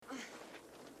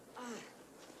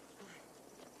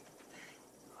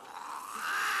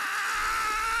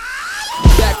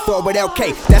forward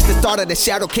LK. That's the start of the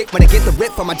shadow kick when I get the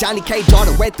rip from my Johnny K. Draw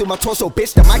the way through my torso,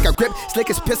 bitch. The mic I grip, slick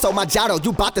as piss on my jotto.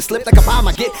 You bout to slip like a bomb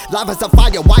I get. Lava's a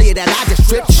fire wire that I just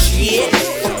tripped. Shit.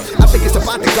 I think it's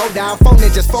about to go down. 4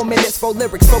 ninjas, 4 minutes, 4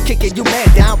 lyrics, 4 kicking you man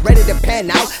down. Ready to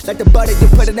pan out like the butter you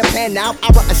put in the pan now. I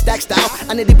rock a stack style.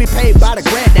 I need to be paid by the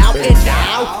grand now. And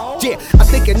now, yeah, I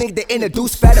think I need to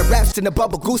introduce fatter raps in the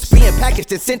bubble goose being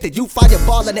packaged and sent to you.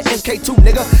 Fireball in the MK2,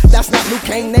 nigga. That's not Luke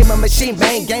Kane. Name a machine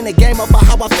bang. Gain the game off of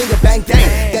how I finger bang.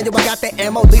 Dang. Daniel, I got the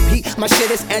ammo, leap heat. My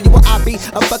shit is annual. I be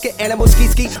a fucking animal. Ski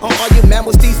ski on all you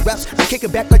mammals. These raps, I'm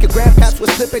kicking back like a grandpa's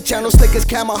with slipping channels. Slick as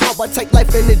camel. How I take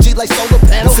life energy like solar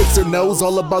panels. Sixer knows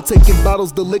all about taking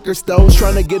bottles to liquor stores.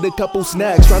 Trying to get a couple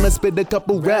snacks. Trying to spit a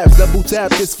couple raps. Double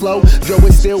tap this flow. Joe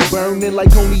is still burning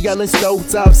like Coney Island stove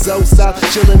top. So stop.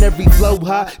 Chillin' every flow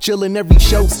high. Chillin' every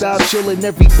show stop. Chillin'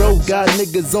 every road. Got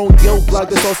niggas on yo block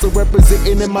that's also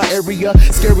representing in my area.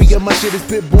 Scarier, my shit is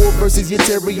Pitbull versus your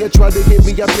terrier. Try to hit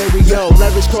me, I parry yo.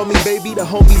 Lavish call me baby. The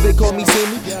homies they call me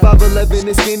Simi. 5'11"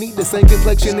 is skinny. The same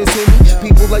complexion as him.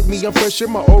 People like me, I'm fresher.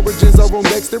 My origins are on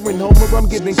Dexter and Homer. I'm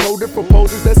getting colder.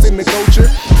 Proposals that's in the culture.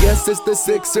 Yes, it's the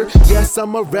Sixer. Yes,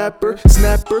 I'm a rapper.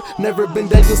 Snapper. Never been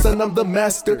Daniel, son, I'm the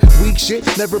master. Weak shit.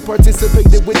 Never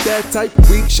participated with that type.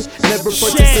 Weak shit. Never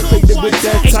participated with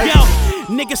that type.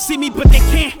 Niggas see me but they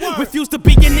can't. Refuse to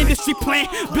be an industry plant.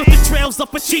 Built the trails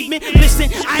of achievement. Listen,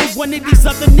 I ain't one of these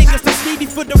other niggas that's needy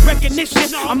for the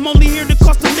recognition. I'm only here to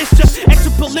cause the mischief.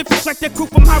 Extra prolific like that crew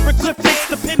from hieroglyphics.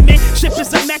 The penmanship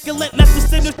is immaculate. Left the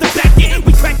sinners to back it.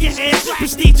 We cracking heads,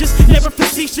 prestigious, never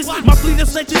facetious. My fleet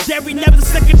is legendary, never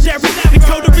secondary. The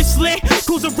coterie slit,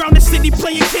 cruise around the city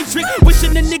playing Kendrick.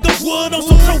 Wishing a nigga would on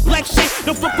some pro-black shit.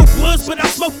 Don't fuck with woods, but I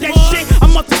smoke that shit.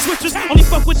 I'm up to switchers, only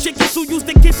fuck with chickens who use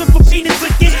the kitchen for penis.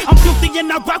 I'm filthy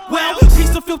and I rock well.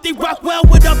 Piece of filthy rock well.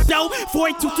 What up though?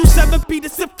 48227 be the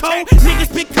zip code.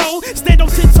 Niggas big cold. Stand on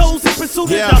 10 toes in pursuit of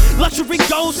the luxury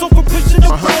goals. So for pushing the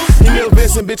pros. Emil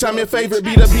Vincent, bitch, I'm your favorite.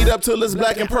 Beat up till it's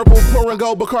black and purple. Pouring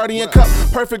gold, Bacardi and cup.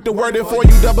 Perfect the word for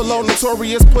you. Double O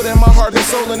notorious. Put in my heart and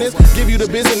soul in this. Give you the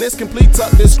business. Complete tuck.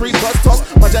 Discreet bus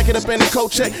toss. My jacket up in the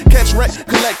coat check. Catch wreck.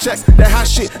 Collect checks. That hot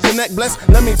shit. Connect bless.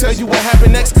 Let me tell you what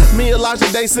happened next. Me,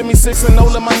 Ilajide, send me 6 and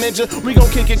Nolan, my ninja. We gon'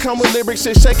 kick it. Come with lyrics.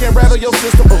 Shit, shake and rattle your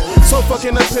system. So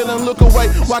fucking appealing, look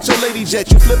away. Watch your lady jet.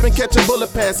 You flip and catch a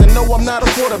bullet pass. And no, I'm not a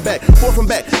quarterback. Forth and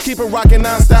back, keep it rocking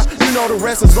non-stop. You know the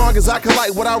rest. As long as I can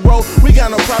like what I roll, we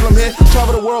got no problem here.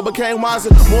 Travel the world, became wiser,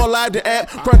 more alive to add.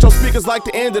 Crunch your speakers like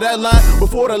the end of that line.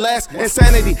 Before the last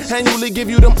insanity, annually give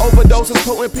you them overdoses.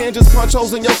 Potent pen, just punch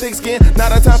holes in your thick skin.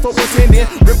 Not a time for pretending.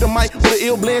 Rip the mic with an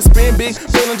ill blend, spin big.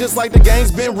 Feeling just like the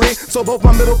game's been rigged. So both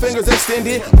my middle fingers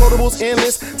extended. Potables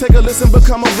endless. Take a listen,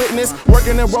 become a witness.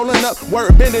 Working and rolling up,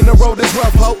 word bending the road is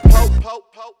rough. Hope.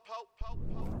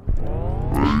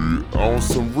 On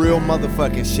some real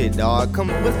motherfucking shit, dog. Come,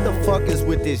 what the fuck is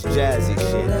with this jazzy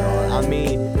shit, dog? I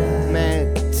mean,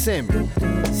 man, send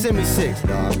me 6,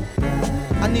 dog.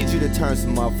 I need you to turn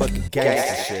some motherfucking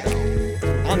gangster shit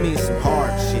on. I mean some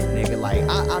hard shit, nigga. Like,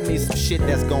 I mean some shit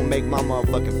that's gonna make my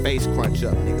motherfucking face crunch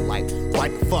up, nigga. Like,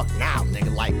 right the fuck now,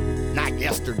 nigga. Like, not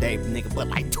yesterday, nigga, but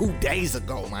like 2 days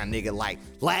ago, my nigga. Like,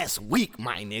 last week,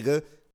 my nigga.